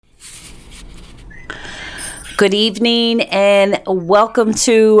Good evening and welcome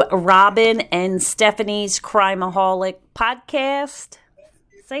to Robin and Stephanie's Crimeaholic podcast.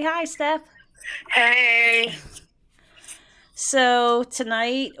 Say hi, Steph. Hey. So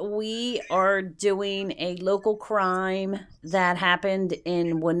tonight we are doing a local crime that happened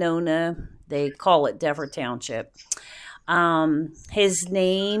in Winona. They call it Deptford Township. His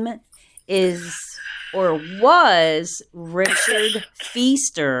name is or was Richard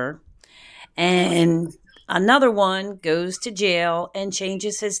Feaster, and another one goes to jail and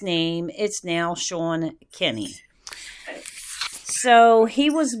changes his name. It's now Sean Kenney. So he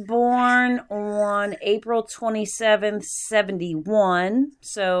was born on April 27th, 71.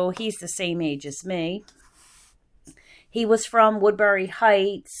 So he's the same age as me. He was from Woodbury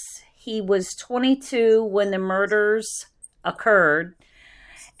Heights. He was 22 when the murders occurred.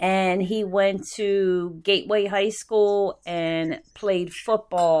 And he went to Gateway High School and played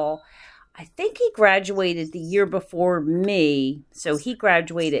football. I think he graduated the year before me, so he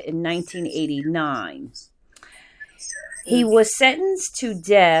graduated in 1989. He was sentenced to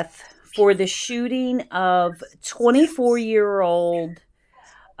death for the shooting of 24-year-old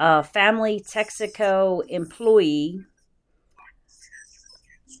family Texaco employee.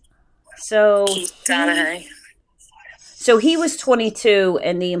 So he was 22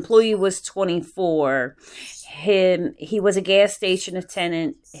 and the employee was 24. He was a gas station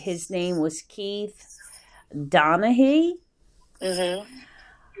attendant. His name was Keith Donahue.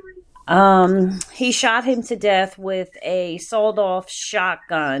 He shot him to death with a sawed-off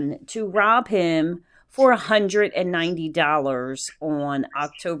shotgun to rob him for $190 on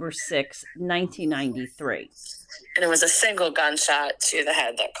October 6, 1993. And it was a single gunshot to the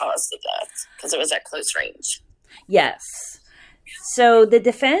head that caused the death because it was at close range. Yes. So the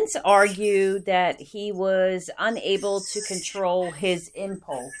defense argued that he was unable to control his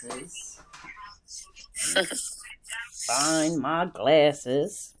impulses. Find my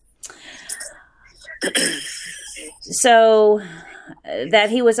glasses. So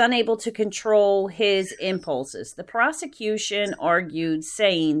that he was unable to control his impulses. The prosecution argued,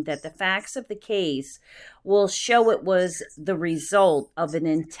 saying that the facts of the case will show it was the result of an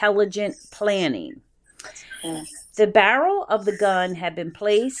intelligent planning. The barrel of the gun had been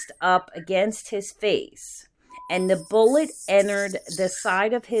placed up against his face, and the bullet entered the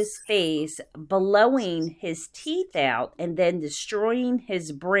side of his face, blowing his teeth out and then destroying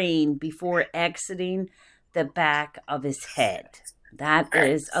his brain before exiting the back of his head. That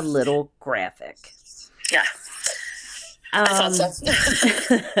is a little graphic. Yeah. I thought so.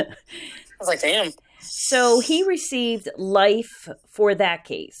 I was like, damn. So he received life for that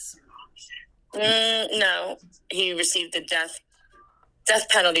case. No, he received the death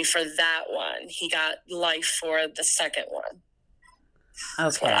penalty for that one. He got life for the second one.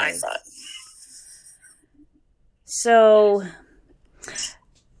 That's what I thought. So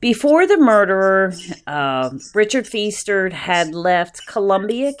before the murderer, Richard Feaster had left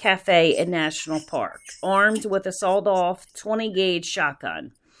Columbia Cafe in National Park, armed with a sawed-off 20-gauge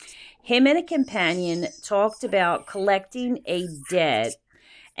shotgun. Him and a companion talked about collecting a debt,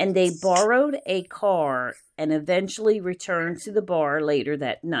 and they borrowed a car and eventually returned to the bar later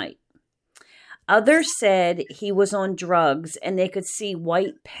that night. Others said he was on drugs and they could see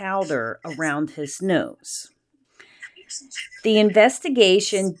white powder around his nose. The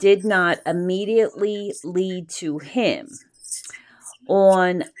investigation did not immediately lead to him.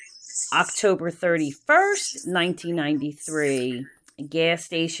 On October 31st, 1993, gas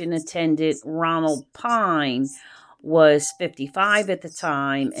station attendant Ronald Pine was 55 at the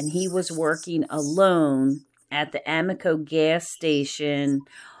time, and he was working alone at the Amico gas station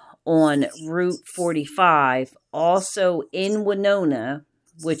on Route 45, also in Winona,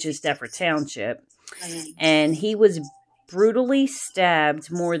 which is Deptford Township, and he was brutally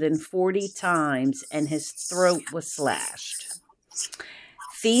stabbed more than 40 times, and his throat was slashed.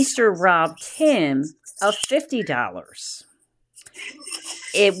 Feaster robbed him of $50.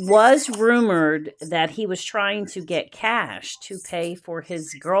 It was rumored that he was trying to get cash to pay for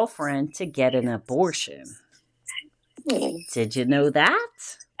his girlfriend to get an abortion. Did you know that?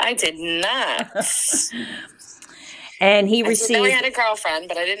 I did not. And he I received... know he had a girlfriend,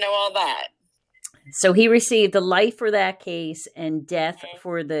 but I didn't know all that. So he received the life for that case and death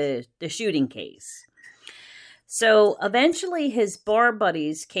for the shooting case. So eventually his bar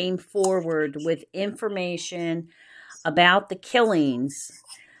buddies came forward with information about the killings.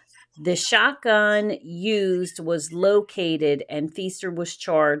 The shotgun used was located, and Feaster was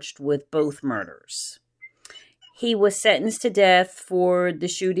charged with both murders. He was sentenced to death for the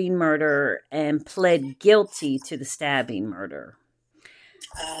shooting murder and pled guilty to the stabbing murder.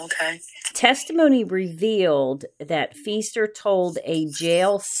 Oh, okay. Testimony revealed that Feaster told a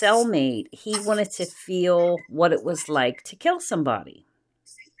jail cellmate he wanted to feel what it was like to kill somebody.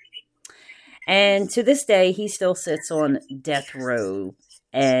 And to this day, he still sits on death row,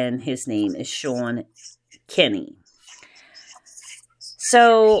 and his name is Sean Kenney.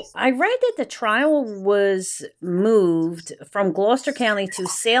 So I read that the trial was moved from Gloucester County to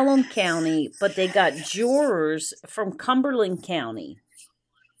Salem County, but they got jurors from Cumberland County.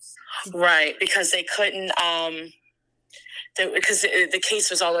 Right, because they couldn't, because the case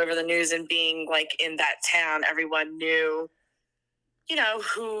was all over the news, and being like in that town, everyone knew,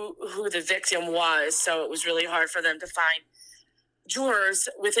 who the victim was. So it was really hard for them to find jurors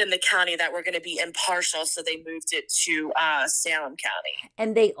within the county that were going to be impartial. So they moved it to Salem County.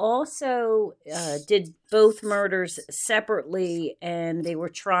 And they also did both murders separately, and they were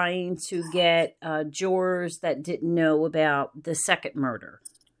trying to get jurors that didn't know about the second murder.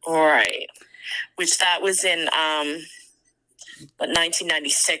 Right. Which that was in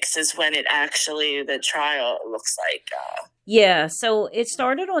 1996 is when the trial looks like. Yeah, so it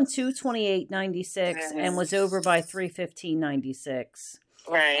started on 2/28/96 and was over by 3/15/96.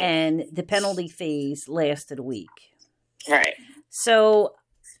 Right. And the penalty phase lasted a week. Right. So,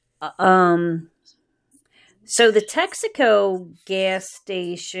 so the Texaco gas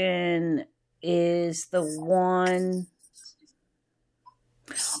station is the one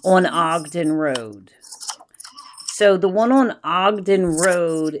on Ogden Road. So the one on Ogden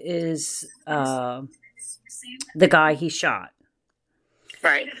Road is the guy he shot.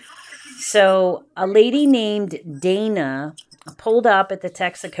 Right. So a lady named Dana pulled up at the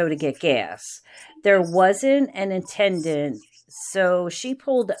Texaco to get gas. There wasn't an attendant, so she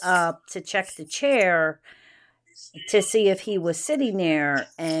pulled up to check the chair to see if he was sitting there,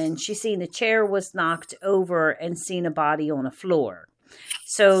 and she seen the chair was knocked over and seen a body on the floor.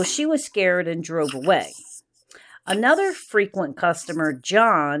 So she was scared and drove away. Another frequent customer,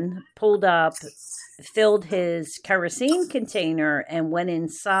 John, pulled up, filled his kerosene container, and went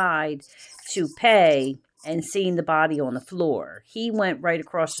inside to pay and seen the body on the floor. He went right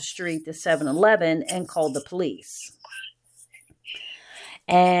across the street to 7-Eleven and called the police.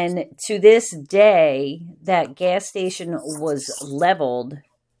 And to this day, that gas station was leveled,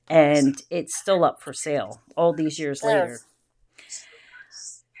 and it's still up for sale all these years later.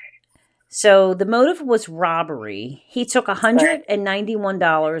 So the motive was robbery. He took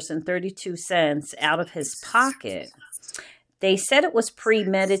 $191.32 out of his pocket. They said it was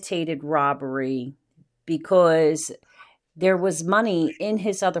premeditated robbery because there was money in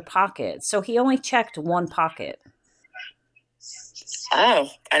his other pocket. So he only checked one pocket.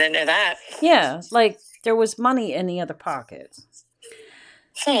 Oh, I didn't know that. Yeah, like there was money in the other pocket.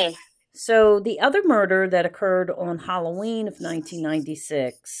 So the other murder that occurred on Halloween of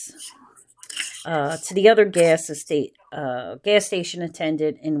 1996... to the other gas station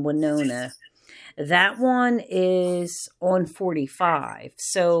attendant in Winona. That one is on 45.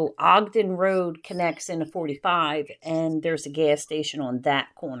 So Ogden Road connects into 45, and there's a gas station on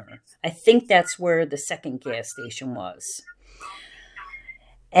that corner. I think that's where the second gas station was.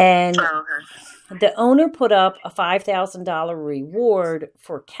 And the owner put up a $5,000 reward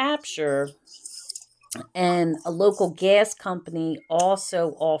for capture, and a local gas company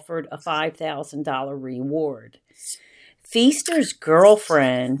also offered a $5,000 reward. Feaster's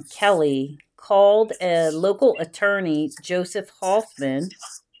girlfriend, Kelly, called a local attorney, Joseph Hoffman,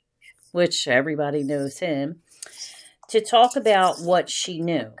 which everybody knows him, to talk about what she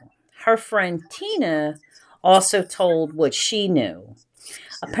knew. Her friend Tina also told what she knew.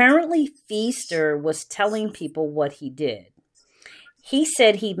 Apparently, Feaster was telling people what he did. He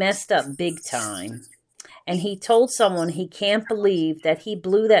said he messed up big time. And he told someone he can't believe that he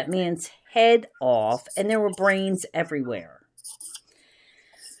blew that man's head off and there were brains everywhere.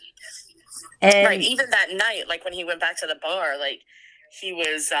 And right, even that night, like when he went back to the bar, like he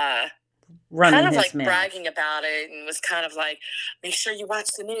was running kind of his like mouth, bragging about it, and was kind of like, make sure you watch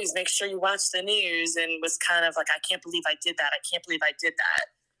the news, make sure you watch the news, and was kind of like, I can't believe I did that. I can't believe I did that.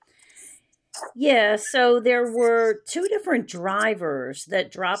 Yeah, so there were two different drivers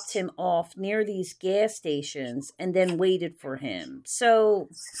that dropped him off near these gas stations and then waited for him. So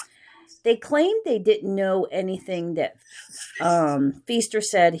they claimed they didn't know anything that Feaster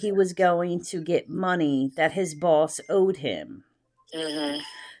said he was going to get money that his boss owed him. Mm-hmm.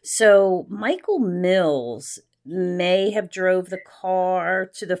 So Michael Mills may have drove the car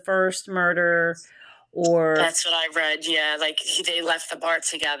to the first murder, or that's what I read. Yeah, like they left the bar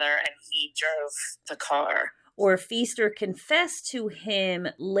together and he drove the car. Or Feaster confessed to him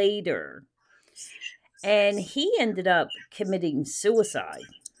later. And he ended up committing suicide.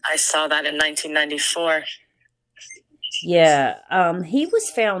 I saw that in 1994. Yeah, he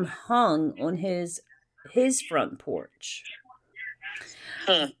was found hung on his front porch.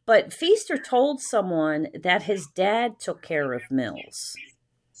 But Feaster told someone that his dad took care of Mills.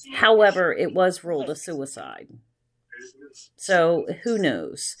 However, it was ruled a suicide. So who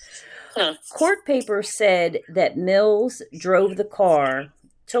knows? Court papers said that Mills drove the car,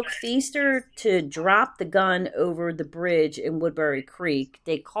 took Feaster to drop the gun over the bridge in Woodbury Creek.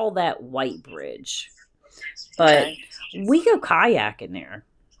 They call that White Bridge. But we go kayaking there.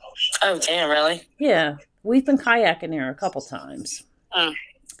 Oh, damn, really? Yeah, we've been kayaking there a couple times.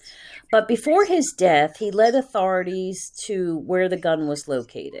 But before his death, he led authorities to where the gun was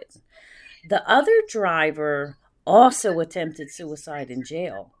located. The other driver also attempted suicide in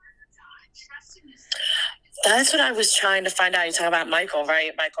jail. That's what I was trying to find out. You're talking about Michael,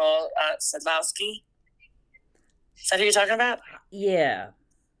 right? Michael Sadlowski? Is that who you're talking about? Yeah.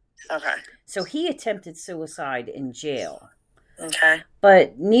 Okay. So he attempted suicide in jail. Okay.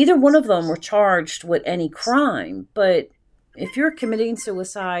 But neither one of them were charged with any crime. But if you're committing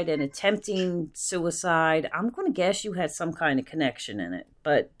suicide and attempting suicide, I'm going to guess you had some kind of connection in it.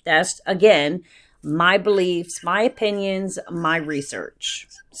 But that's, again, my beliefs, my opinions, my research.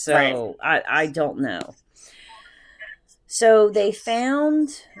 So I don't know. So they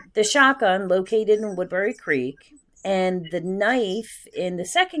found the shotgun located in Woodbury Creek, and the knife in the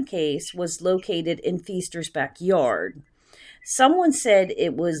second case was located in Feaster's backyard. Someone said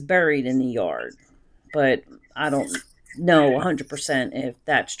it was buried in the yard, but I don't know 100% if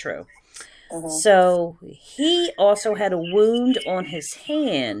that's true. So he also had a wound on his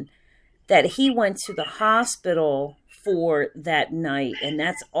hand that he went to the hospital for that night, and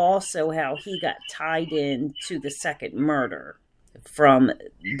that's also how he got tied in to the second murder from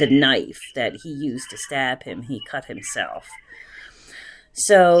the knife that he used to stab him. He cut himself.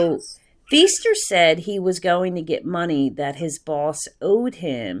 So Feaster said he was going to get money that his boss owed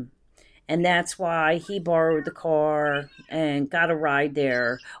him, and that's why he borrowed the car and got a ride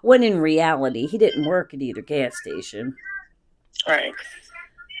there, when in reality he didn't work at either gas station. Right.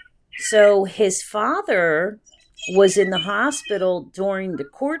 So his father was in the hospital during the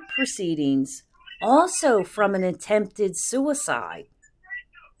court proceedings, also from an attempted suicide.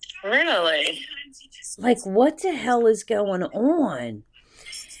 Really? Like, what the hell is going on?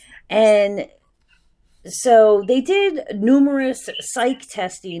 And so they did numerous psych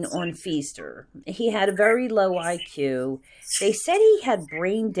testing on Feaster. He had a very low IQ. They said he had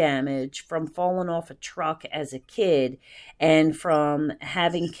brain damage from falling off a truck as a kid and from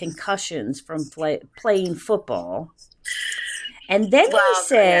having concussions from playing football. And then they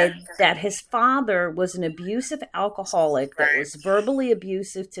said that his father was an abusive alcoholic that was verbally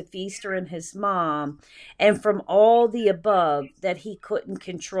abusive to Feaster and his mom, and from all the above, that he couldn't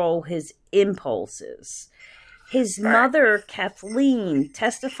control his impulses. His mother, Kathleen,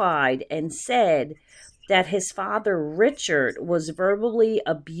 testified and said that his father, Richard, was verbally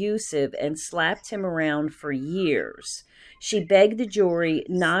abusive and slapped him around for years. She begged the jury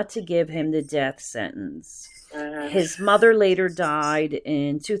not to give him the death sentence. His mother later died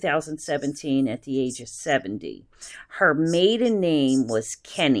in 2017 at the age of 70. Her maiden name was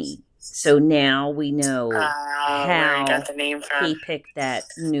Kenney. So now we know how got the name from. He picked that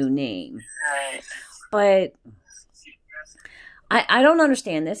new name. Right. But I don't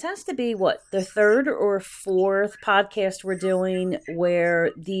understand. This has to be, the third or fourth podcast we're doing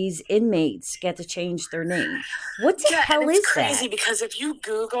where these inmates get to change their name. What the hell is that? It's crazy because if you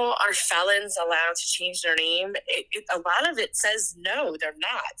Google, are felons allowed to change their name? A lot of it says no, they're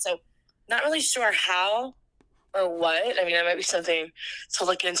not. So not really sure how or what. I mean, that might be something to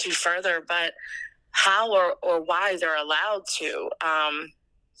look into further, but how or why they're allowed to.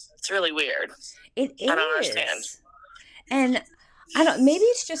 It's really weird. It is. I don't understand. And maybe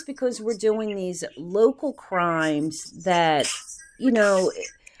it's just because we're doing these local crimes that,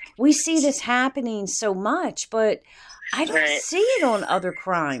 we see this happening so much, but I don't see it on other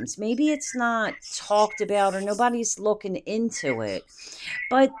crimes. Maybe it's not talked about or nobody's looking into it.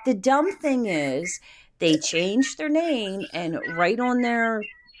 But the dumb thing is they changed their name, and right on their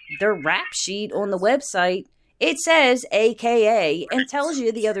rap sheet on the website, it says AKA and tells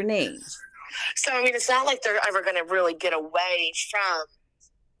you the other name. So, I mean, it's not like they're ever going to really get away from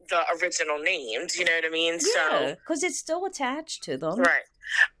the original name. Do you know what I mean? Yeah, because it's still attached to them. Right.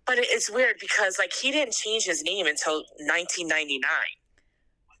 But it's weird because, he didn't change his name until 1999.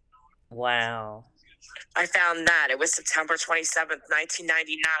 Wow. I found that. It was September 27th,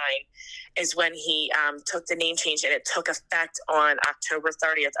 1999 is when he took the name change, and it took effect on October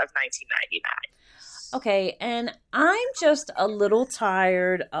 30th of 1999. Okay, and I'm just a little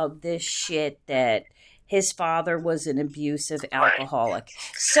tired of this shit that his father was an abusive Right. alcoholic.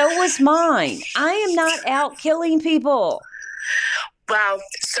 So was mine. I am not out killing people. Wow.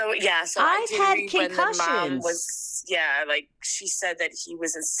 So yeah. So I I've did had read when the mom concussions. was, yeah, like she said that he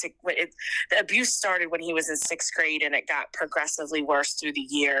was in the abuse started when he was in 6th grade, and it got progressively worse through the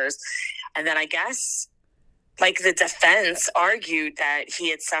years. And then I guess, like, the defense argued that he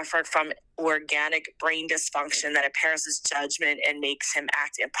had suffered from organic brain dysfunction that impairs his judgment and makes him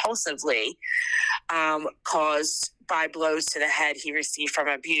act impulsively, caused by blows to the head he received from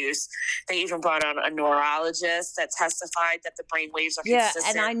abuse. They even brought on a neurologist that testified that the brain waves are consistent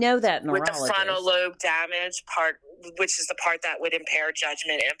And I know that with the neurologist. frontal lobe damage part, which is the part that would impair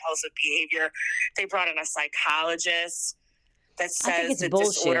judgment and impulsive behavior. They brought in a psychologist that says the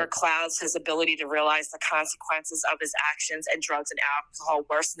disorder clouds his ability to realize the consequences of his actions, and drugs and alcohol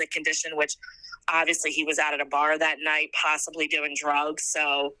worsen the condition, which obviously he was out at a bar that night, possibly doing drugs.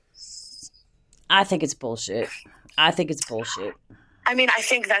 So I think it's bullshit. I mean, I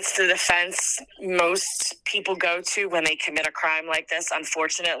think that's the defense most people go to when they commit a crime like this,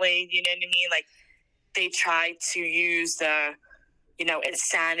 unfortunately. You know what I mean? Like, they try to use the,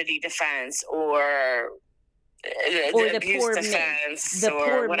 insanity defense or the abuse poor defense, me. The or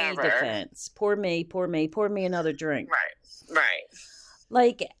poor whatever. me defense. Poor me another drink. Right.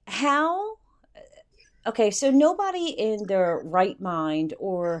 Like, how? Okay, so nobody in their right mind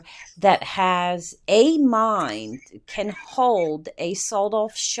or that has a mind can hold a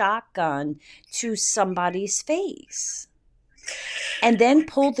sawed-off shotgun to somebody's face and then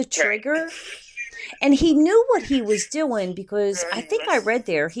pull the trigger. Right. And he knew what he was doing, because I think I read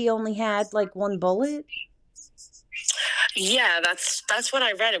there he only had like one bullet. Yeah, that's what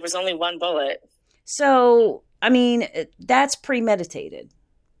I read. It was only one bullet. So, I mean, that's premeditated.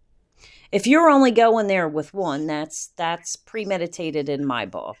 If you're only going there with one, that's premeditated in my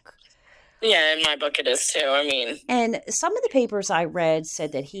book. Yeah, in my book it is too. I mean, and some of the papers I read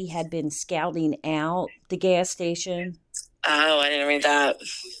said that he had been scouting out the gas station. Oh, I didn't read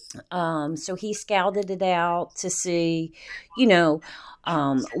that. So he scouted it out to see,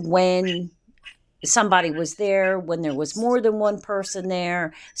 when somebody was there, when there was more than one person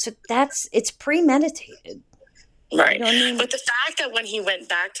there. So it's premeditated. Right. You know what I mean? But the fact that when he went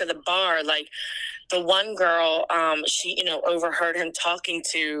back to the bar, like, the one girl, she, overheard him talking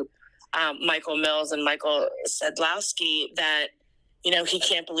to Michael Mills and Michael Sedlowski that, he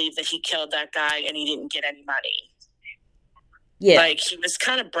can't believe that he killed that guy and he didn't get any money. Yeah. Like, he was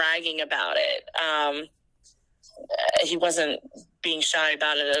kind of bragging about it. He wasn't being shy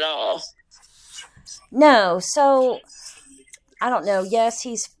about it at all. No. So, I don't know. Yes,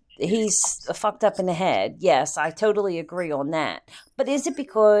 he's fucked up in the head. Yes, I totally agree on that. But is it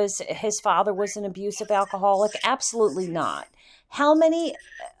because his father was an abusive alcoholic? Absolutely not. How many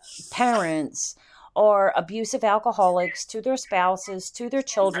parents are abusive alcoholics to their spouses, to their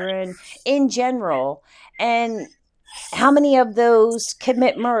children in general? And how many of those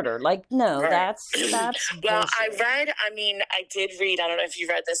commit murder? Like, no, that's well, bullshit. I did read, I don't know if you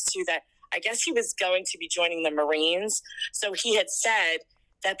read this too, that I guess he was going to be joining the Marines. So he had said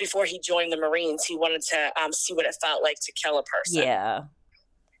that before he joined the Marines, he wanted to see what it felt like to kill a person. Yeah.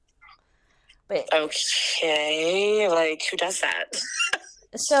 But okay, like, who does that?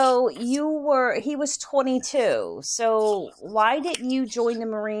 So he was 22. So why didn't you join the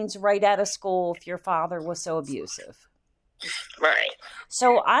Marines right out of school if your father was so abusive? Right.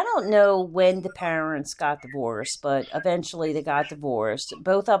 So I don't know when the parents got divorced, but eventually they got divorced.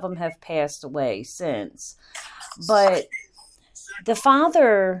 Both of them have passed away since. But the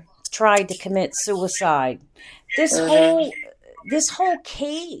father tried to commit suicide. This whole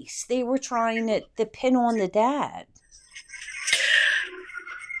case, they were trying to pin on the dad.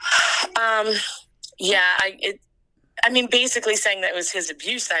 Basically saying that it was his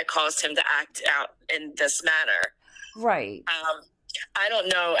abuse that caused him to act out in this manner. Right. I don't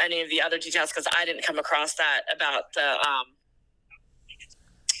know any of the other details because I didn't come across that about the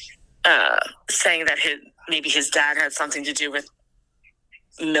saying that maybe his dad had something to do with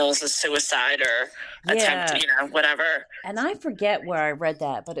Mills' suicide or attempt, whatever. And I forget where I read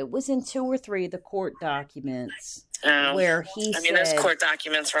that, but it was in 2 or 3 of the court documents where he said... those court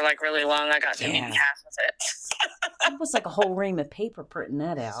documents were, like, really long. I got maybe half of it. It was like a whole ream of paper printing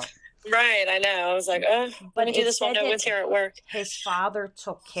that out. Right, I know. I was like, let me do this while no one's here at work. His father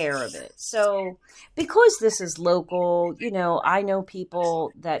took care of it. So, because this is local, I know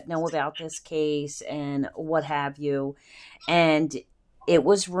people that know about this case and what have you. And it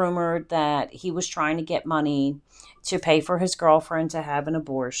was rumored that he was trying to get money to pay for his girlfriend to have an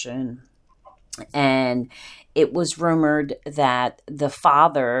abortion. And it was rumored that the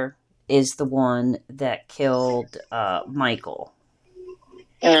father is the one that killed Michael.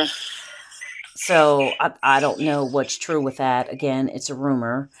 Yeah. So I don't know what's true with that. Again, it's a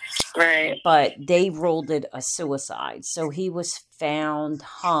rumor. Right. But they ruled it a suicide. So he was found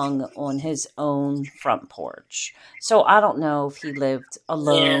hung on his own front porch. So I don't know if he lived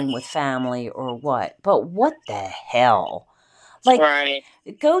alone with family or what. But what the hell? Like, Right.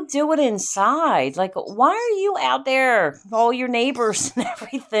 go do it inside. Like, why are you out there, all your neighbors and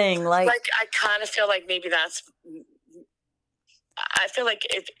everything? Like I kind of feel like maybe I feel like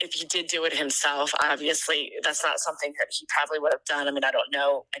if he did do it himself, obviously that's not something that he probably would have done. I mean, I don't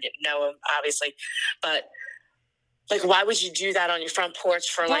know. I didn't know him, obviously. But, like, why would you do that on your front porch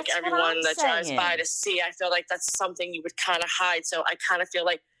for, like, everyone that drives by to see? I feel like that's something you would kind of hide. So I kind of feel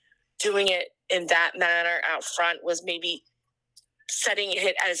like doing it in that manner out front was maybe setting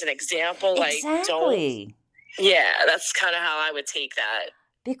it as an example. Exactly. Like, don't. Yeah, that's kind of how I would take that.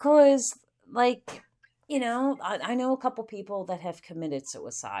 Because, like, you know, I know a couple people that have committed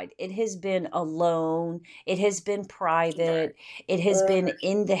suicide. It has been alone. It has been private. It has been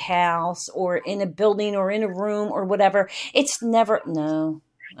in the house or in a building or in a room or whatever. It's never, no.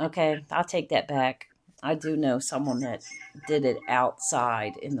 Okay, I'll take that back. I do know someone that did it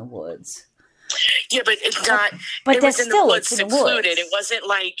outside in the woods. Yeah, but it's not. But it that's was in still the woods, it's in the secluded. woods. It wasn't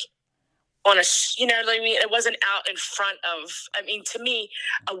like on a, you know what I mean? It wasn't out in front of. I mean, to me,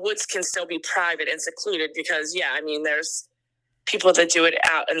 a woods can still be private and secluded because, yeah, I mean, there's people that do it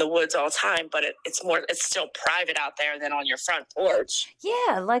out in the woods all the time, but it's still private out there than on your front porch.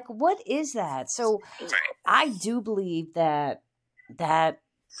 Yeah, like, what is that? So Right. I do believe that's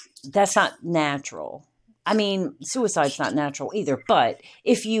not natural. I mean, suicide's not natural either, but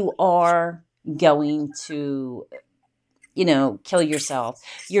if you are going to, you know, kill yourself,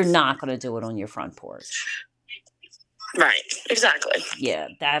 you're not going to do it on your front porch. Right. Exactly. Yeah,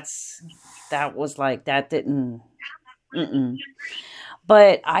 that was like, that didn't,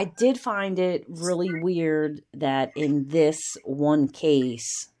 But I did find it really weird that in this one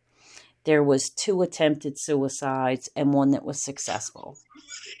case, there was 2 attempted suicides and one that was successful.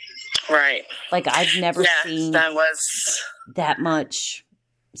 Right. Like, I've never seen that much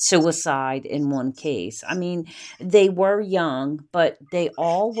suicide in one case. I mean, they were young, but they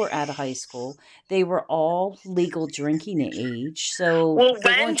all were out of high school. They were all legal drinking age, so they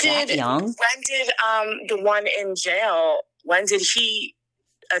weren't that young. When did the one in jail? When did he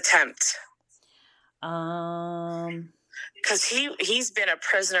attempt? Because he's been a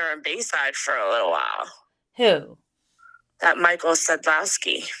prisoner in Bayside for a little while. Who? That Michael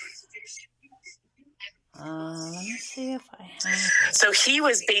Sadlowski. Let me see if I have it. So he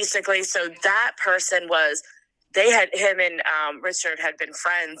was basically, that person was, him and Richard had been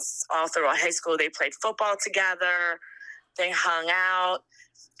friends all through high school. They played football together. They hung out.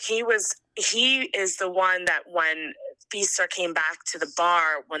 He is the one that when Feaster came back to the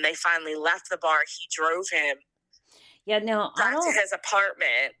bar, when they finally left the bar, he drove him back to his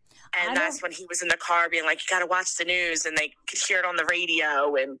apartment. And that's when he was in the car being like, you got to watch the news. And they could hear it on the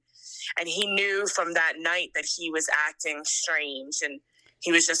radio. And he knew from that night that he was acting strange. And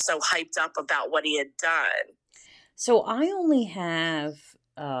he was just so hyped up about what he had done. So I only have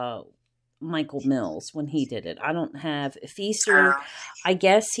Michael Mills when he did it. I don't have Feaster. I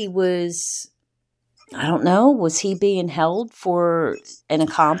guess he was, I don't know, was he being held for an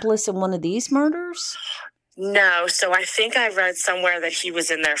accomplice in one of these murders? No, so I think I read somewhere that he was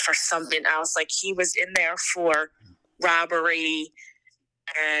in there for something else. Like, he was in there for robbery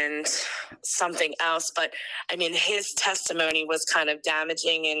and something else. But, I mean, his testimony was kind of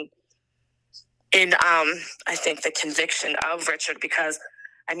damaging in I think, the conviction of Richard because,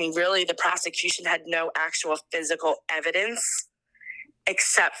 I mean, really, the prosecution had no actual physical evidence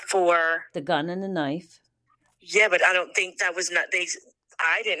except for the gun and the knife. Yeah, but I don't think that was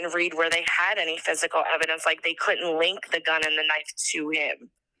I didn't read where they had any physical evidence. Like, they couldn't link the gun and the knife to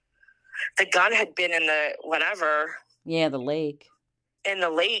him. The gun had been in the whatever. Yeah, the lake. In the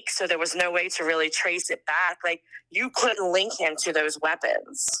lake, so there was no way to really trace it back. Like, you couldn't link him to those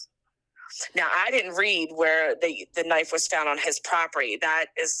weapons. Now, I didn't read where the knife was found on his property. I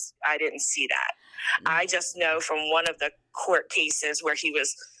didn't see that. I just know from one of the court cases where he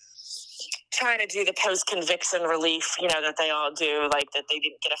was trying to do the post-conviction relief, you know, that they all do, like that they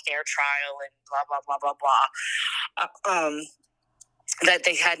didn't get a fair trial and blah, blah, blah, blah, blah. That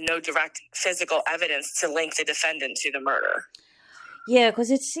they had no direct physical evidence to link the defendant to the murder. Yeah, because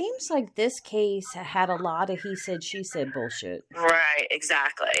it seems like this case had a lot of he said, she said bullshit. Right,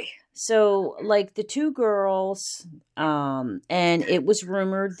 exactly. So, like the two girls, and it was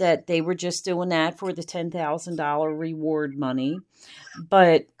rumored that they were just doing that for the $10,000 reward money.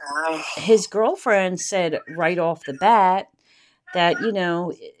 But Oh, his girlfriend said right off the bat that,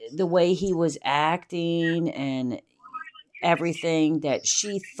 the way he was acting and everything, that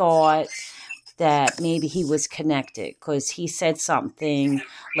she thought that maybe he was connected because he said something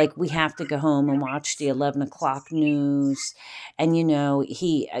like, we have to go home and watch the 11 o'clock news. And,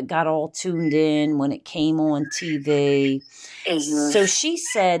 he got all tuned in when it came on TV. So she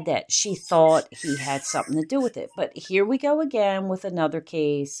said that she thought he had something to do with it. But here we go again with another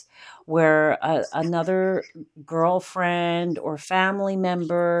case where another girlfriend or family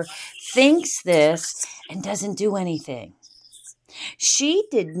member thinks this and doesn't do anything. She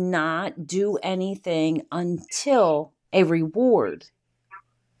did not do anything until a reward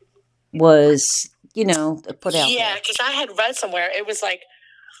was, put out yeah, there. because I had read somewhere it was like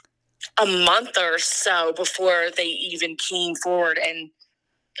a month or so before they even came forward and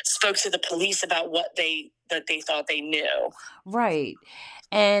spoke to the police about what they thought they knew. Right.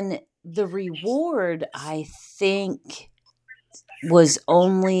 And the reward, I think, was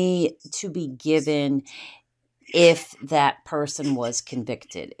only to be given if that person was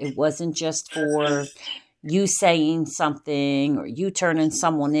convicted. It wasn't just for you saying something or you turning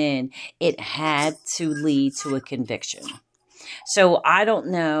someone in. It had to lead to a conviction. So I don't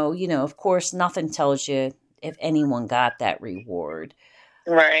know, of course, nothing tells you if anyone got that reward.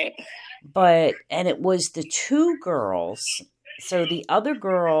 Right. And it was the two girls. So the other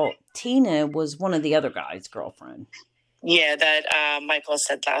girl, Tina, was one of the other guy's girlfriend. Yeah, that Michael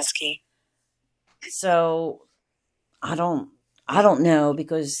Sedlowski. So I don't know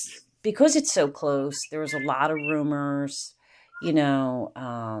because it's so close. There was a lot of rumors, about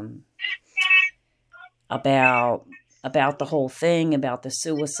the whole thing, about the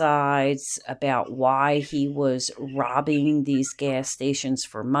suicides, about why he was robbing these gas stations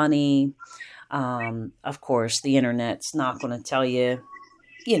for money. Of course, the internet's not going to tell you,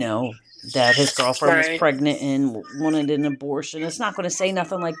 that his girlfriend was pregnant and wanted an abortion. It's not going to say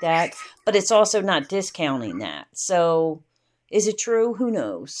nothing like that, but it's also not discounting that. So is it true? Who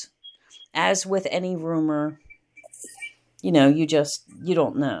knows? As with any rumor, you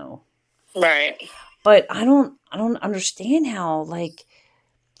don't know. Right. But I don't understand how do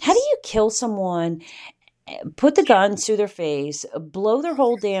you kill someone, put the gun to their face, blow their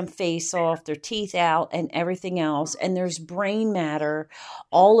whole damn face off, their teeth out, and everything else, and there's brain matter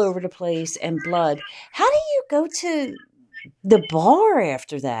all over the place and blood. How do you go to the bar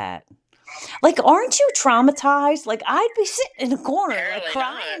after that? Aren't you traumatized? I'd be sitting in the corner,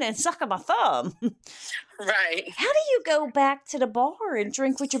 crying and sucking my thumb. Right. How do you go back to the bar and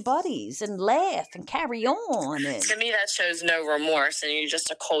drink with your buddies and laugh and carry on? To me, that shows no remorse, and you're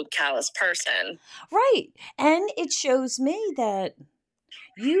just a cold, callous person. Right. And it shows me that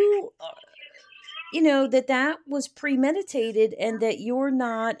you, that was premeditated and that you're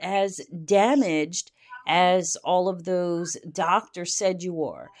not as damaged as all of those doctors said you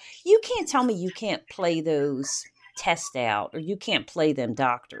are. You can't tell me you can't play those tests out or you can't play them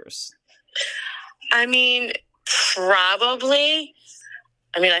doctors. I mean, probably.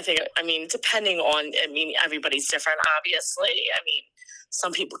 Depending on, everybody's different, obviously.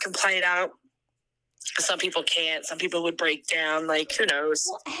 Some people can play it out. Some people can't. Some people would break down. Who knows?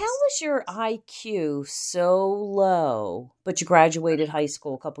 Well, how was your IQ so low, but you graduated high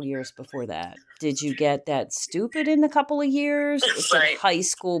school a couple years before that? Did you get that stupid in a couple of years? Did high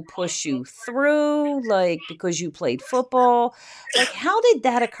school push you through, because you played football? How did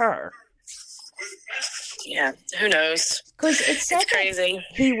that occur? Yeah, who knows? Because it said it's crazy.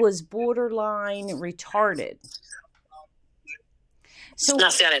 He was borderline retarded. So I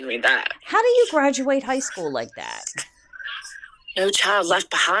didn't read that. How do you graduate high school like that? No child left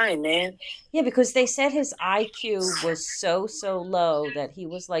behind, man. Yeah, because they said his IQ was so low that he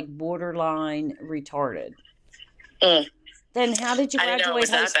was borderline retarded. Then how did you graduate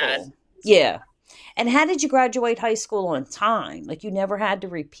high school? Bad. Yeah. And how did you graduate high school on time? You never had to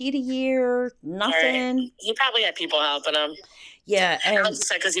repeat a year? Nothing? Right. He probably had people helping him. Yeah. And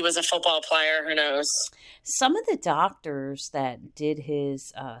because he was a football player. Who knows? Some of the doctors that did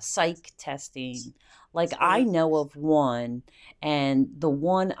his psych testing, I know of one, and the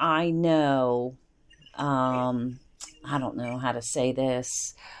one I know, I don't know how to say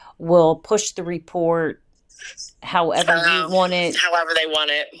this, will push the report however you want it. However they want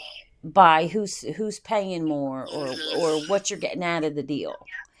it. By who's paying more or what you're getting out of the deal.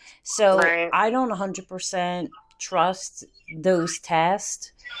 So I don't 100% trust those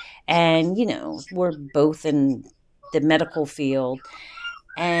tests. And, we're both in the medical field.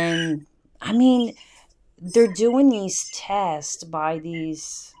 And I mean, they're doing these tests by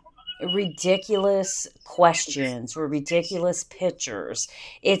these ridiculous questions or ridiculous pictures.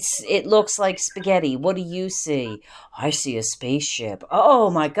 It looks like spaghetti. What do you see? I see a spaceship. Oh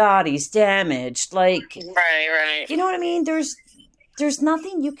my god, he's damaged. Like, Right. you know what I mean? There's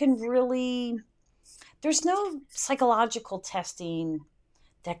nothing you can really, there's no psychological testing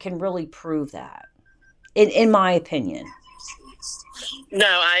that can really prove that. In my opinion. No,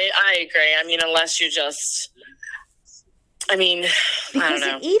 I agree. I mean, unless you just, I mean, Because I it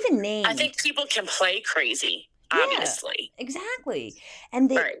don't know. even named, I think people can play crazy, yeah, obviously. exactly. And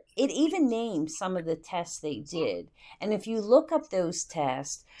Right. it even named some of the tests they did. And if you look up those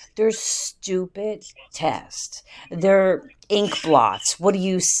tests, they're stupid tests. They're ink blots. What do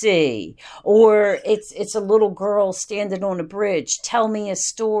you see? Or it's a little girl standing on a bridge. Tell me a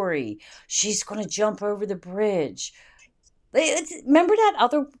story. She's going to jump over the bridge. Remember that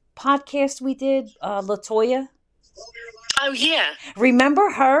other podcast we did, Latoya? Oh, yeah. Remember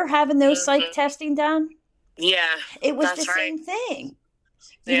her having those psych testing done? Yeah. It was That's the same thing.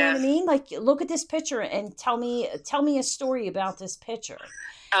 You know Yeah. what I mean? Like, look at this picture and tell me a story about this picture.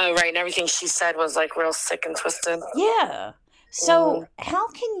 Oh, right. And everything she said was like real sick and twisted. Yeah. So how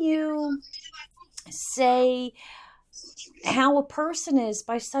can you say how a person is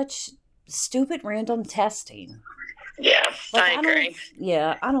by such stupid random testing? Yeah, Like, I agree.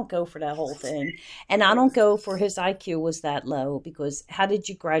 I don't go for that whole thing. And I don't go for his IQ was that low, because how did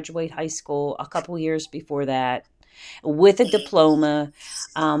you graduate high school a couple years before that with a diploma?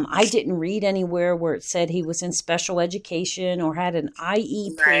 I didn't read anywhere where it said he was in special education or had an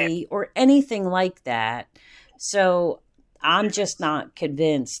IEP or anything like that. So I'm just not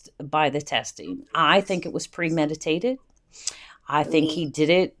convinced by the testing. I think it was premeditated. I think he did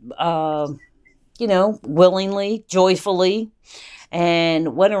it, willingly, joyfully,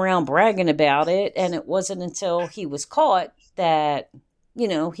 and went around bragging about it. And it wasn't until he was caught that,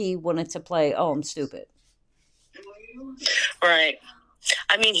 he wanted to play, oh, I'm stupid. Right.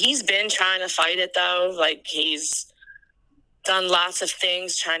 I mean, he's been trying to fight it, though. Like, he's done lots of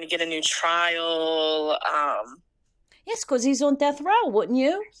things trying to get a new trial. Yes, because he's on death row, wouldn't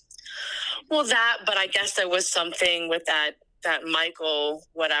you? Well, but I guess there was something with that Michael,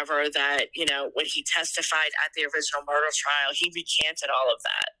 whatever, that, when he testified at the original murder trial, he recanted all of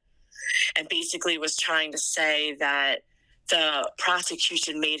that and basically was trying to say that the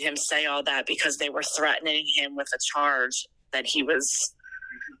prosecution made him say all that because they were threatening him with a charge that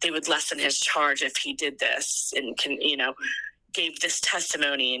they would lessen his charge if he did this and gave this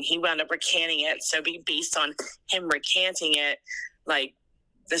testimony, and he wound up recanting it. So based on him recanting it, like,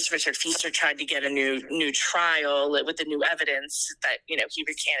 this Richard Feaster tried to get a new trial with the new evidence that, he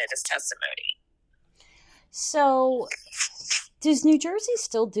recanted his testimony. So, does New Jersey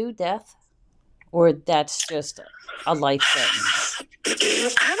still do death? Or that's just a life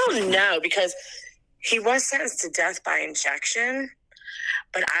sentence? I don't know, because he was sentenced to death by injection,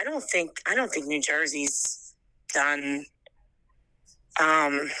 but I don't think New Jersey's done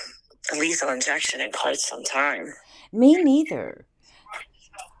a lethal injection in quite some time. Me neither.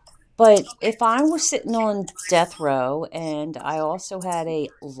 But if I was sitting on death row and I also had a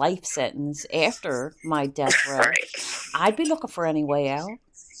life sentence after my death row, I'd be looking for any way out.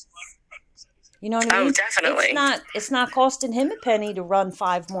 You know what I mean? Oh, definitely. It's not costing him a penny to run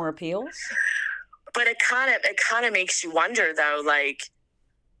 5 more appeals. But it kind of makes you wonder, though, like,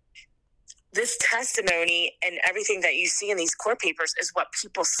 this testimony and everything that you see in these court papers is what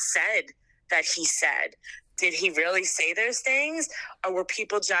people said that he said. Did he really say those things, or were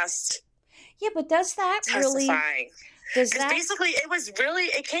people just but does that testifying? Because basically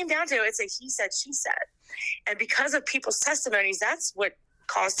it came down to it's a he said, she said. And because of people's testimonies, that's what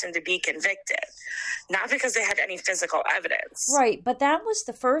caused him to be convicted. Not because they had any physical evidence. Right, but that was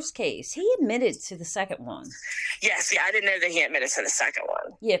the first case. He admitted to the second one. Yes, I didn't know that he admitted to the second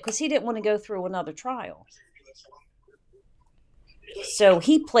one. Yeah, because he didn't want to go through another trial. So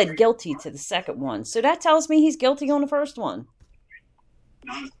he pled guilty to the second one. So that tells me he's guilty on the first one.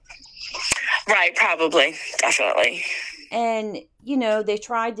 Right, probably. Definitely. And, they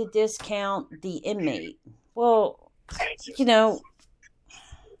tried to discount the inmate. Well,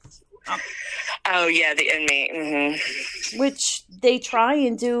 oh, yeah, the inmate. Mm-hmm. Which they try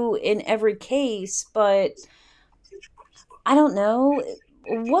and do in every case, but I don't know.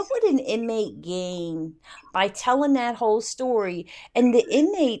 What would an inmate gain by telling that whole story? And the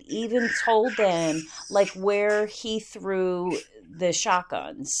inmate even told them, like, where he threw the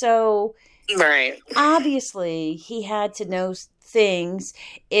shotgun. So, right. Obviously, he had to know things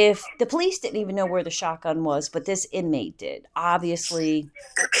if the police didn't even know where the shotgun was, but this inmate did. Obviously,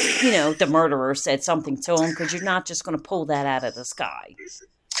 the murderer said something to him, because you're not just going to pull that out of the sky.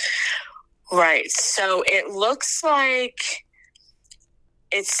 Right. So it looks like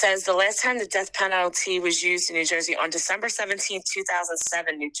it says the last time the death penalty was used in New Jersey on December 17th,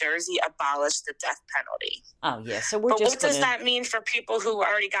 2007, New Jersey abolished the death penalty. Oh, yeah. So what does that mean for people who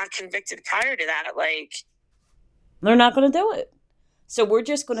already got convicted prior to that? They're not going to do it. So we're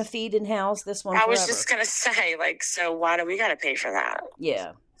just going to feed and house this one forever. I was just going to say, so why do we got to pay for that?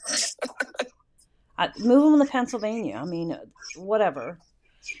 Yeah. Move them to Pennsylvania. I mean, whatever.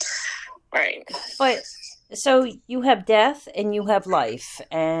 Right. But... so you have death and you have life,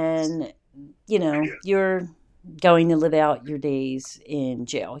 and, you're going to live out your days in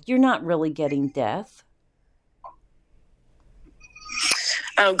jail. You're not really getting death.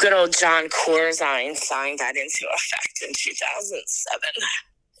 Oh, good old John Corzine signed that into effect in 2007.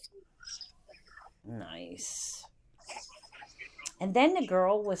 Nice. And then the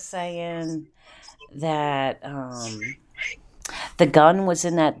girl was saying that the gun was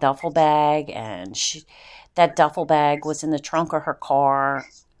in that duffel bag, and that duffel bag was in the trunk of her car,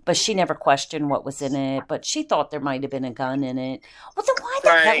 but she never questioned what was in it, but she thought there might have been a gun in it. Well, then why the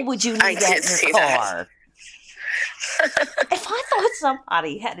hell would you need that in your car? If I thought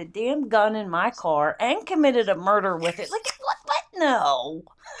somebody had a damn gun in my car and committed a murder with it, what? No.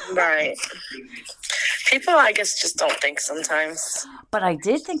 Right. People, I guess, just don't think sometimes. But I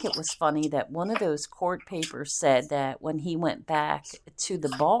did think it was funny that one of those court papers said that when he went back to the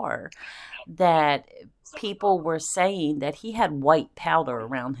bar, that people were saying that he had white powder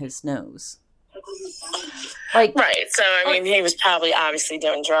around his nose. Right. So, he was probably obviously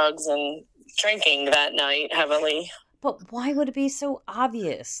doing drugs and drinking that night heavily. But why would it be so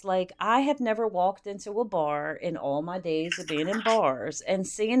obvious? I have never walked into a bar in all my days of being in bars and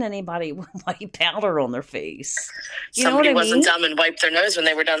seeing anybody with white powder on their face. Somebody wasn't dumb and wiped their nose when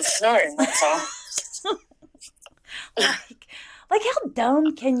they were done snoring, that's all. How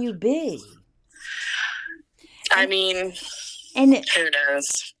dumb can you be? And who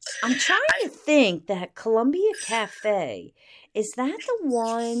knows? I'm trying to think that Columbia Cafe, is that the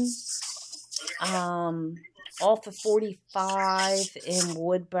one off of 45 in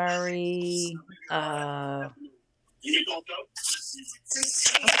Woodbury? I'm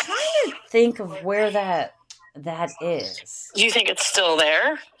trying to think of where that is. Do you think it's still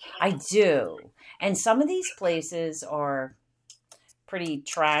there? I do. And some of these places are pretty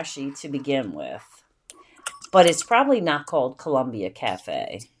trashy to begin with. But it's probably not called Columbia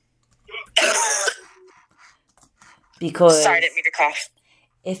Cafe. Because... sorry, I didn't mean to cough.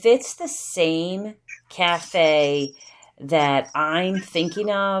 If it's the same cafe that I'm thinking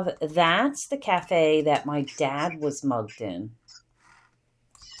of, that's the cafe that my dad was mugged in.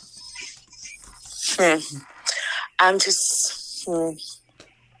 I'm just...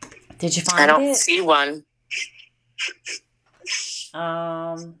 Did you find it? I don't see one.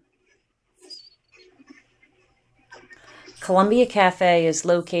 Columbia Cafe is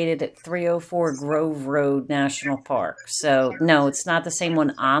located at 304 Grove Road National Park. So, no, it's not the same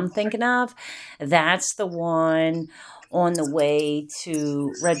one I'm thinking of. That's the one on the way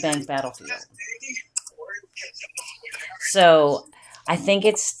to Red Bank Battlefield. So, I think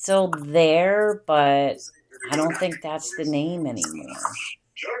it's still there, but I don't think that's the name anymore.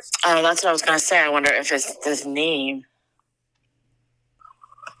 Oh, that's what I was going to say. I wonder if it's this name.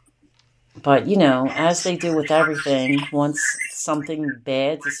 But, as they do with everything, once something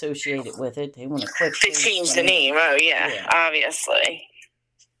bad's associated with it, they want to quickly change the name. Oh, yeah, obviously.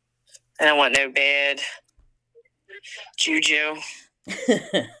 I don't want no bad juju.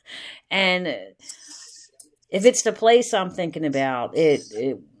 And if it's the place I'm thinking about,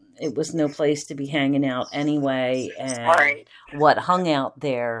 it was no place to be hanging out anyway. And what hung out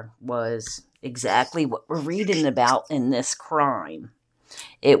there was exactly what we're reading about in this crime.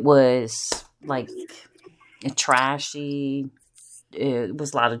 It was trashy. It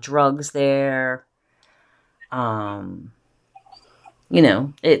was a lot of drugs there. It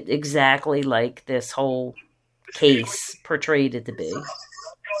exactly like this whole case portrayed it to be.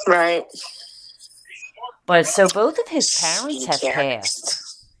 Right. But so both of his parents have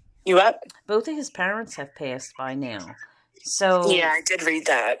passed. You what? Both of his parents have passed by now. So yeah, I did read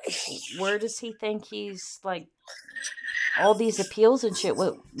that. Where does he think he's all these appeals and shit?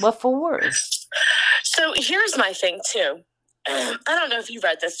 What for? So here's my thing too. I don't know if you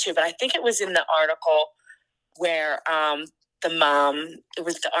read this too, but I think it was in the article where the mom. It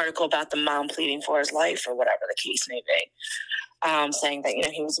was the article about the mom pleading for his life or whatever the case may be, saying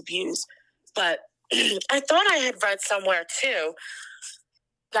that he was abused. But I thought I had read somewhere too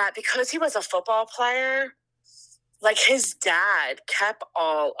that because he was a football player, like his dad kept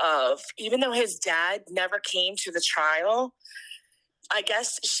even though his dad never came to the trial, I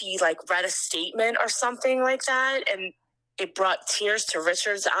guess she like read a statement or something like that, and it brought tears to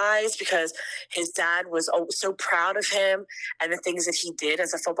Richard's eyes because his dad was so proud of him and the things that he did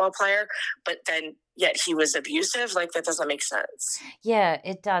as a football player, but then yet he was abusive. Like, that doesn't make sense. Yeah,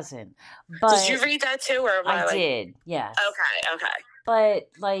 it doesn't. But did you read that too, or am I like... did, yes. Okay. But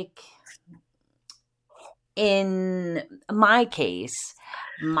like in my case,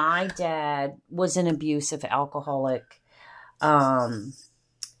 my dad was an abusive alcoholic.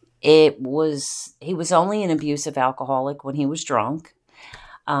 He was only an abusive alcoholic when he was drunk.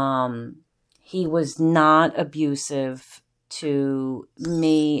 He was not abusive to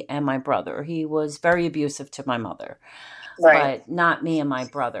me and my brother. He was very abusive to my mother, but not me and my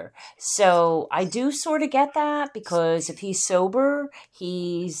brother. So I do sort of get that, because if he's sober,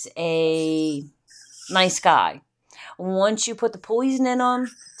 he's a nice guy. Once you put the poison in him,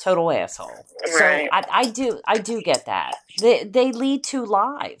 total asshole. Right. So I do get that. They lead two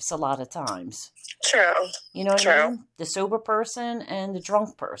lives a lot of times. True. You know what I mean? The sober person and the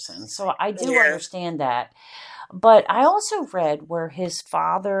drunk person. So I do understand that. But I also read where his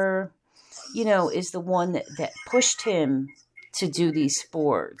father, is the one that pushed him to do these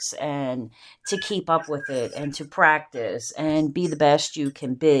sports and to keep up with it and to practice and be the best you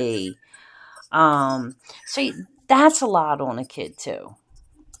can be. So that's a lot on a kid too.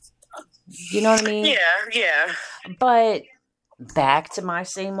 You know what I mean? Yeah. But back to my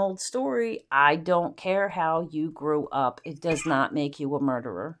same old story. I don't care how you grew up. It does not make you a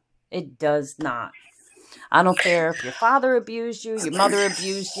murderer. It does not. I don't care if your father abused you, your mother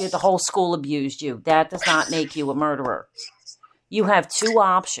abused you, the whole school abused you. That does not make you a murderer. You have two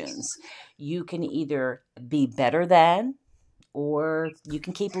options. You can either be better than, or you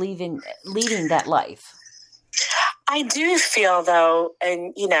can keep leading that life. I do feel, though,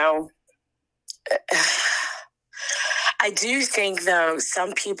 and, I do think, though,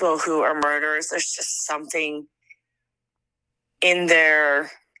 some people who are murderers, there's just something in their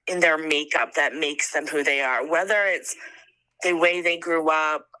makeup that makes them who they are, whether it's the way they grew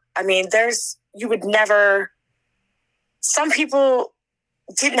up. I mean, some people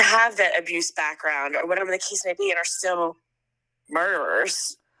didn't have that abuse background or whatever the case may be and are still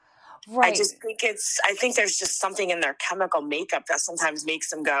murderers. Right. I think there's just something in their chemical makeup that sometimes makes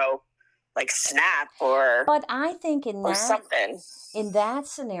them go like snap but I think in that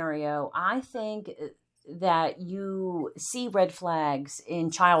scenario, I think that you see red flags in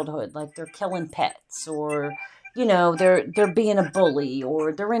childhood, like they're killing pets, or they're being a bully,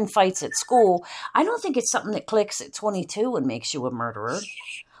 or they're in fights at school. I don't think it's something that clicks at 22 and makes you a murderer.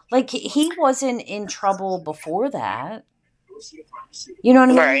 Like, he wasn't in trouble before that. You know what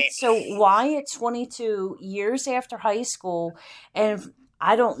I mean? Right. So why at 22, years after high school, and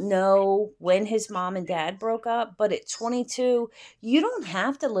I don't know when his mom and dad broke up, but at 22, you don't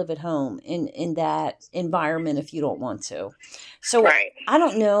have to live at home in that environment if you don't want to. So I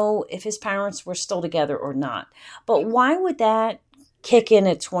don't know if his parents were still together or not, but why would that kick in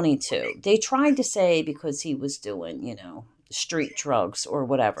at 22? They tried to say because he was doing, street drugs or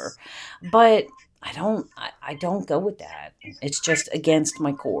whatever, but I don't go with that. It's just against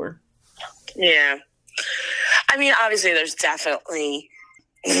my core. Yeah. I mean, obviously there's definitely,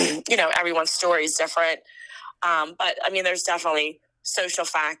 everyone's story is different. But I mean, there's definitely social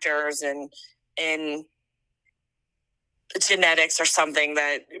factors and genetics or something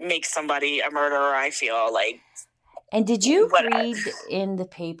that makes somebody a murderer, I feel like. And did you read in the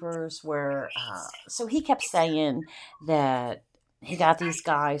papers where, so he kept saying that he got these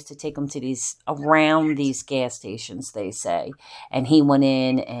guys to take him to around these gas stations, they say. And he went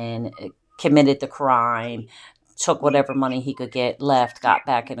in and committed the crime, took whatever money he could get left, got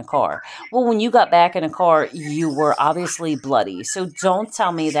back in a car. Well, when you got back in a car, you were obviously bloody. So don't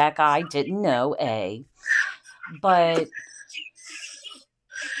tell me that guy didn't know, but...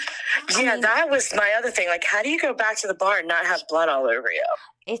 Yeah, that was my other thing. Like, how do you go back to the bar and not have blood all over you?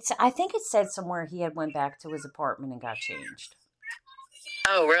 I think it said somewhere he had went back to his apartment and got changed.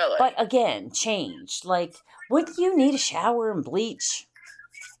 Oh, really? But again, changed. Like, wouldn't you need a shower and bleach?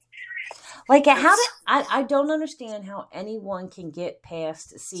 Like, I don't understand how anyone can get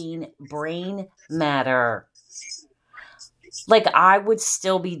past seeing brain matter. Like, I would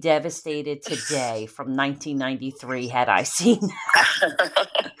still be devastated today from 1993 had I seen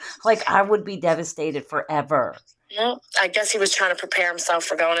that. Like, I would be devastated forever. Well, I guess he was trying to prepare himself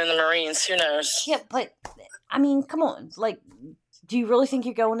for going in the Marines. Who knows? Yeah, but, I mean, come on. Like, do you really think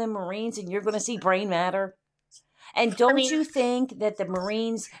you're going in Marines and you're going to see brain matter? And don't you think that the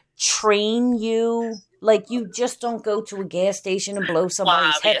Marines train you? Like, you just don't go to a gas station and blow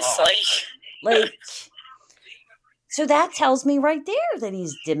somebody's head off. Like, so that tells me right there that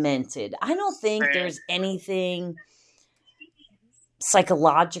he's demented. I don't think there's anything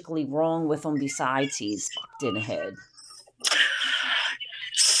psychologically wrong with him besides he's fucked in the head.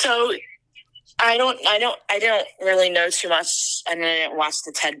 So I don't really know too much, and I didn't watch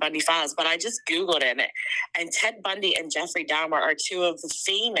the Ted Bundy files, but I just Googled it, and Ted Bundy and Jeffrey Dahmer are two of the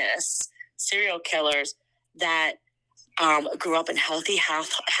famous serial killers that grew up in healthy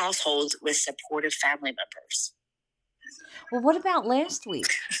households with supportive family members. Well, what about last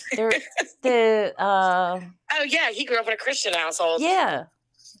week? Oh yeah, he grew up in a Christian household. Yeah,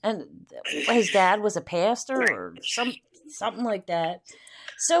 and his dad was a pastor or something like that.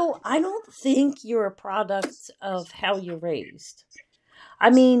 So I don't think you're a product of how you're raised. I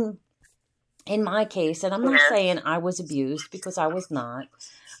mean, in my case, and I'm not saying I was abused because I was not.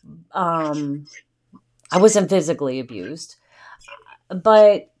 I wasn't physically abused.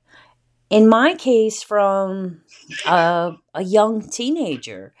 But in my case, from a young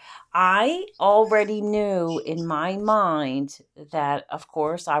teenager, I already knew in my mind that, of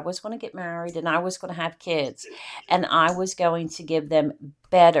course, I was going to get married and I was going to have kids. And I was going to give them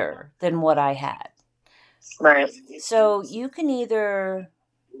better than what I had. Right. So you can either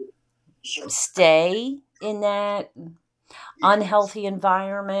stay in that unhealthy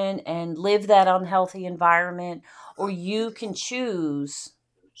environment and live that unhealthy environment, or you can choose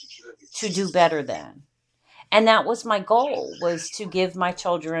to do better than. And that was my goal, was to give my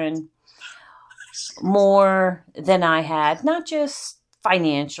children more than I had, not just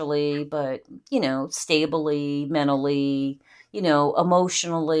financially, but, stably, mentally,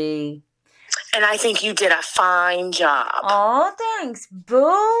 emotionally. And I think you did a fine job. Oh, thanks,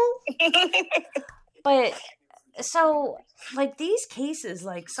 boo. But so, like, these cases,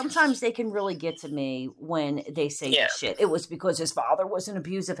 like, sometimes they can really get to me when they say this shit. It was because his father was an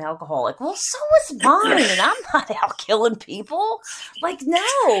abusive alcoholic. Well, so was mine, and I'm not out killing people. Like,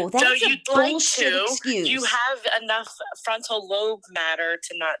 no, that's a bullshit excuse. You have enough frontal lobe matter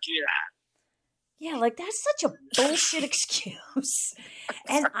to not do that. Yeah, like, that's such a bullshit excuse.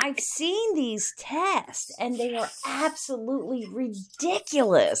 And I've seen these tests, and they are absolutely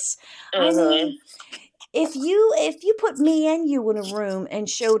ridiculous. I mean, if you put me and you in a room and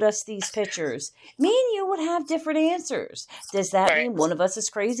showed us these pictures, me and you would have different answers. Does that mean one of us is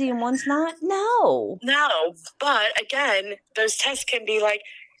crazy and one's not? No. No, but again, those tests can be like,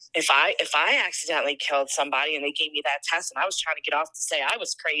 if I accidentally killed somebody and they gave me that test and I was trying to get off to say I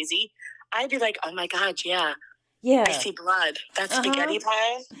was crazy, I'd be like, oh my God, yeah. I see blood. That's spaghetti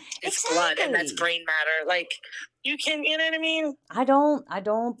pie. It's blood, and that's brain matter. Like, you can, you know what I mean? I don't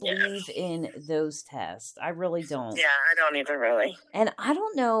believe in those tests. I really don't. Yeah, I don't either, really. And I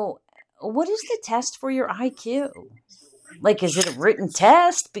don't know, what is the test for your IQ? Like, is it a written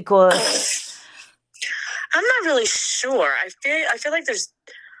test? Because I'm not really sure. I feel like there's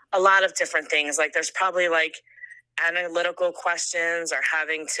a lot of different things. Like, there's probably like analytical questions or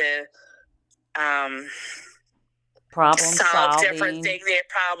having to solve different things. They have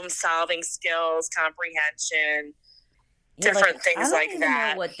problem solving skills, comprehension, different things like that. I don't even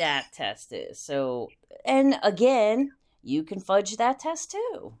know what that test is. So, and again, you can fudge that test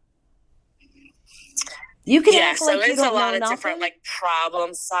too. You can act like you don't know nothing. So it's a lot of different, like,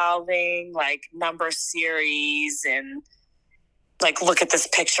 problem solving, like number series, and like, look at this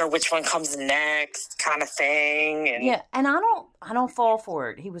picture, which one comes next, kind of thing. And yeah, and I don't fall for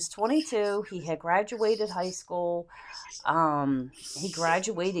it. He was 22. He had graduated high school. He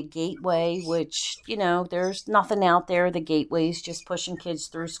graduated Gateway, which, there's nothing out there. The Gateway's just pushing kids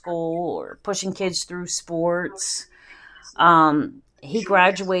through school or pushing kids through sports. He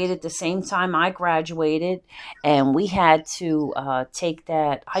graduated the same time I graduated, and we had to take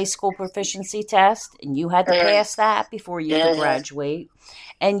that high school proficiency test, and you had to pass that before you could graduate.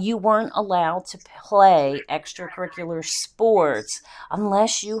 And you weren't allowed to play extracurricular sports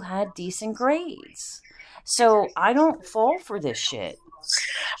unless you had decent grades. So I don't fall for this shit.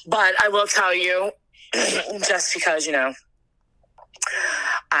 But I will tell you, just because,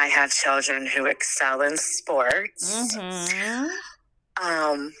 I have children who excel in sports. Mm-hmm.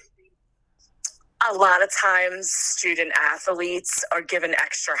 A lot of times student athletes are given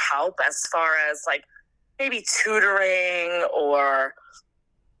extra help as far as, like, maybe tutoring, or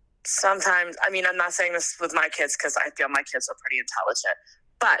sometimes, I mean, I'm not saying this with my kids because I feel my kids are pretty intelligent,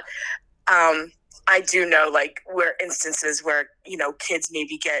 but I do know, like, where instances where, kids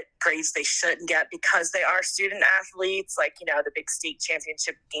maybe get grades they shouldn't get because they are student athletes, like, the big state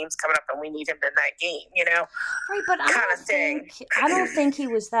championship games coming up and we need him in that game, Right, but I don't think he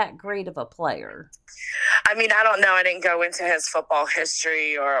was that great of a player. I mean, I don't know. I didn't go into his football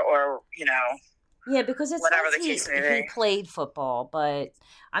history or Yeah, because it's whatever the case may be. He played football, but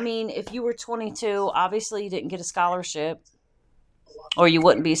I mean, if you were 22, obviously you didn't get a scholarship, or you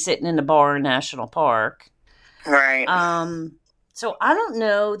wouldn't be sitting in the bar in National Park. Right. So I don't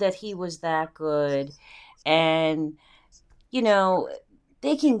know that he was that good, and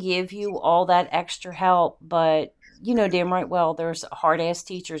they can give you all that extra help, but damn right well there's hard-ass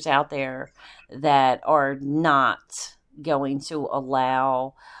teachers out there that are not going to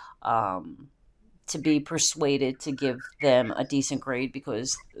allow to be persuaded to give them a decent grade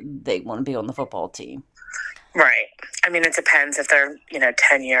because they want to be on the football team. Right. I mean, it depends if they're,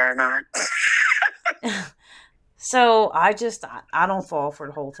 tenure or not. So I don't fall for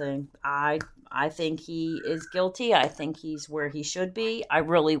the whole thing. I think he is guilty. I think he's where he should be. I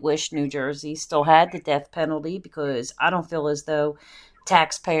really wish New Jersey still had the death penalty because I don't feel as though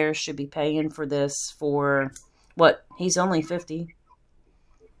taxpayers should be paying for this for what? He's only 50.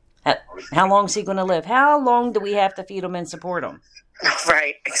 How long is he going to live? How long do we have to feed him and support him?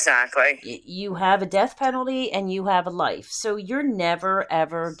 Right, exactly. You have a death penalty and you have a life. So you're never,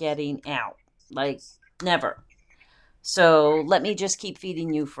 ever getting out. Like, never. So let me just keep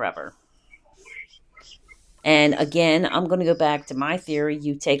feeding you forever. And again, I'm going to go back to my theory.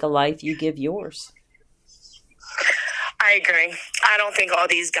 You take a life, you give yours. I agree. I don't think all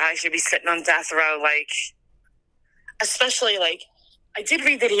these guys should be sitting on death row, like, especially, like, I did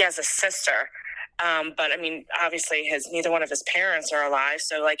read that he has a sister. But I mean, obviously neither one of his parents are alive.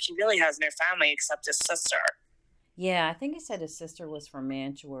 So like, he really has no family except his sister. Yeah. I think he said his sister was from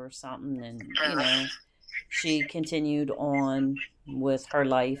Mantua or something. And, she continued on with her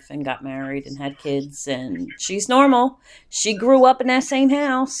life and got married and had kids, and she's normal. She grew up in that same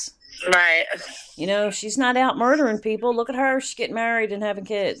house. Right. She's not out murdering people. Look at her. She's getting married and having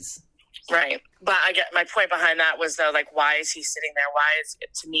kids. Right. But I get my point behind that was, though, like, why is he sitting there? Why is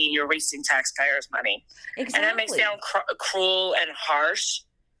it, to me, you're wasting taxpayers' money? Exactly. And that may sound cruel and harsh.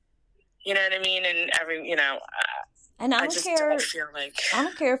 You know what I mean? And and I don't care. Feel like... I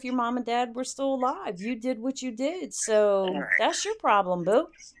don't care if your mom and dad were still alive. You did what you did. So That's your problem, boo.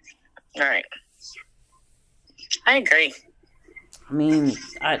 All right. I agree. I mean,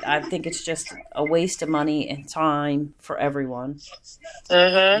 I think it's just a waste of money and time for everyone.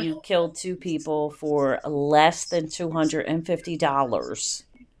 Mm-hmm. You killed two people for less than $250.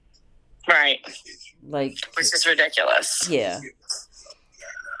 Right. Like, which is ridiculous. Yeah.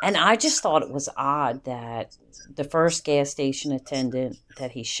 And I just thought it was odd that the first gas station attendant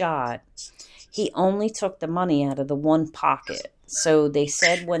that he shot, he only took the money out of the one pocket. So they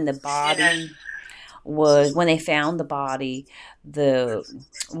said when they found the body, the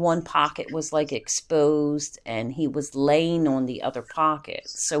one pocket was like exposed and he was laying on the other pocket.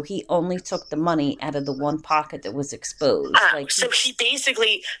 So he only took the money out of the one pocket that was exposed. So he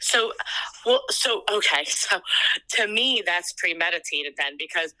basically, okay. So to me, that's premeditated then,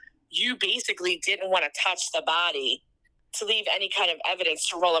 because you basically didn't want to touch the body to leave any kind of evidence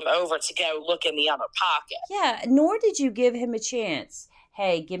to roll him over to go look in the other pocket. Yeah, nor did you give him a chance.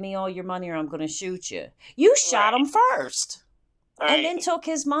 Hey, give me all your money or I'm going to shoot you. You shot him first and then took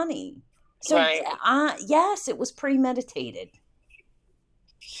his money. So, yes, it was premeditated.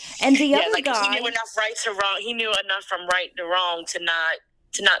 And the other guy... He knew enough right to wrong. He knew enough from right to wrong to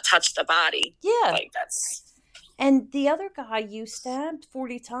not touch the body. Yeah. Like, that's... And the other guy you stabbed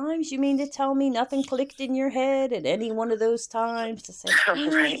 40 times? You mean to tell me nothing clicked in your head at any one of those times to say,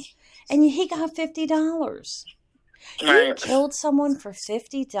 right. And he got $50. Right. You killed someone for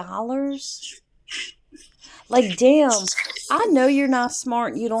 $50? Like, damn, I know you're not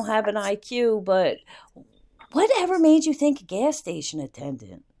smart and you don't have an IQ, but whatever made you think a gas station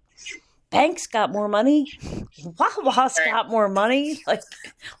attendant? Banks got more money. Wawa's got more money. Like,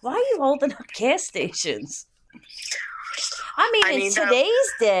 why are you holding up gas stations? I mean, in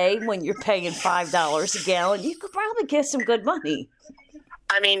today's day, when you're paying $5 a gallon, you could probably get some good money.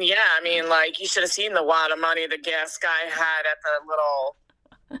 I mean, yeah. I mean, like, you should have seen the wad of money the gas guy had at the little,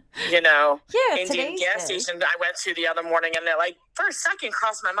 Indian gas station I went to the other morning. And they're like, for a second,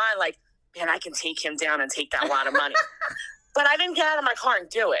 crossed my mind, like, man, I can take him down and take that wad of money. But I didn't get out of my car and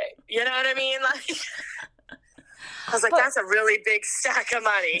do it. You know what I mean? Like, I was like, that's a really big stack of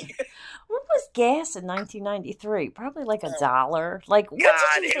money. What was gas in 1993? Probably like $1. Like, what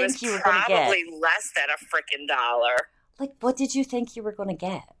did you think you were going to get? Probably less than a freaking dollar. Like, what did you think you were going to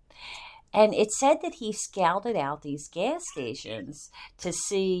get? And it said that he scouted out these gas stations to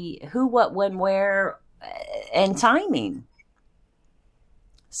see who, what, when, where, and timing.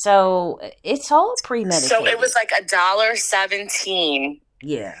 So it's all premeditated. So it was like $1.17.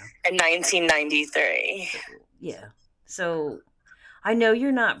 Yeah. In 1993. Yeah. So I know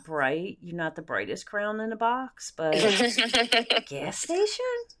you're not bright. You're not the brightest crown in the box, but gas station?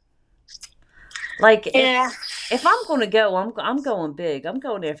 Like, if I'm going to go, I'm going big. I'm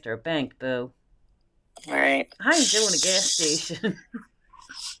going after a bank, boo. Right. I ain't doing a gas station.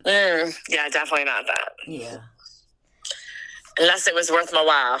 Yeah, definitely not that. Yeah. Unless it was worth my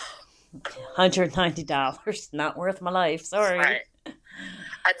while. $190. Not worth my life. Sorry. Right.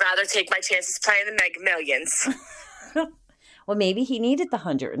 I'd rather take my chances playing the Mega Millions. Well, maybe he needed the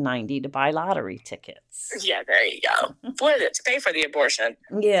 $190 to buy lottery tickets. Yeah, there you go. What is it? To pay for the abortion.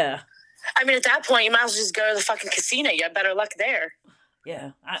 Yeah. I mean, at that point, you might as well just go to the fucking casino. You have better luck there.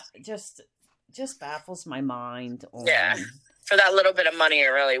 Yeah. Just baffles my mind. Yeah. For that little bit of money, it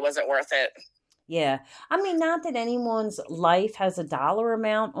really wasn't worth it. Yeah. I mean, not that anyone's life has a dollar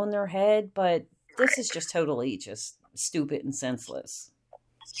amount on their head, but this is just totally just stupid and senseless.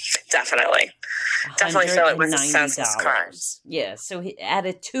 Definitely. Definitely feel it was a senseless crime. Yeah. So he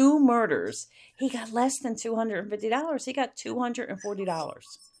added 2 murders. He got less than $250. He got $240.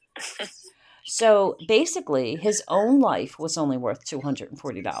 So basically, his own life was only worth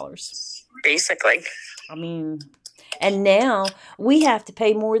 $240. Basically. I mean, and now we have to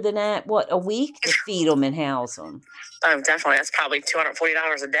pay more than that, a week to feed them and house them. Oh, definitely. That's probably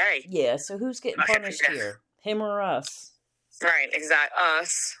 $240 a day. Yeah, so who's getting punished here? Him or us? Right, exactly.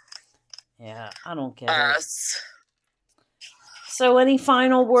 Us. Yeah, I don't get us. So any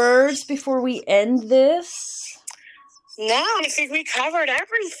final words before we end this? No, I think we covered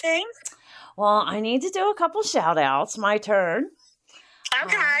everything. Well, I need to do a couple shout outs. My turn.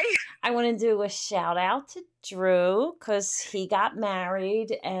 Okay. I want to do a shout out to Drew because he got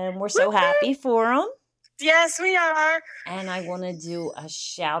married and we're so happy for him. Yes, we are. And I want to do a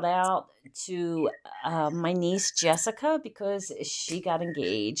shout out to my niece Jessica because she got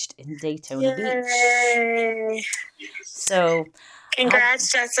engaged in Daytona Beach. So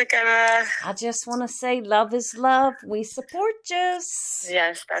congrats, Jessica. I just want to say love is love. We support Jess.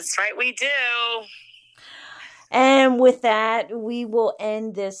 Yes, that's right. We do. And with that, we will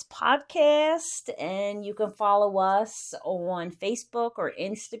end this podcast. And you can follow us on Facebook or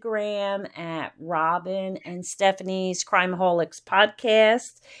Instagram at Robin and Stephanie's Crimeaholics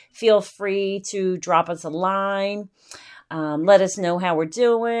Podcast. Feel free to drop us a line. Let us know how we're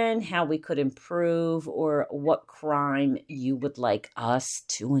doing, how we could improve, or what crime you would like us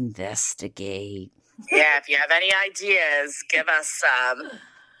to investigate. Yeah, if you have any ideas, give us some.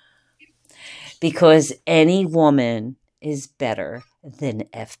 Because any woman is better than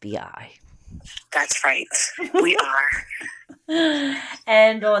FBI. That's right. We are.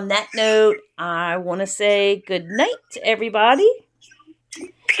 And on that note, I want to say good night to everybody.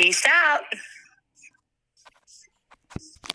 Peace out.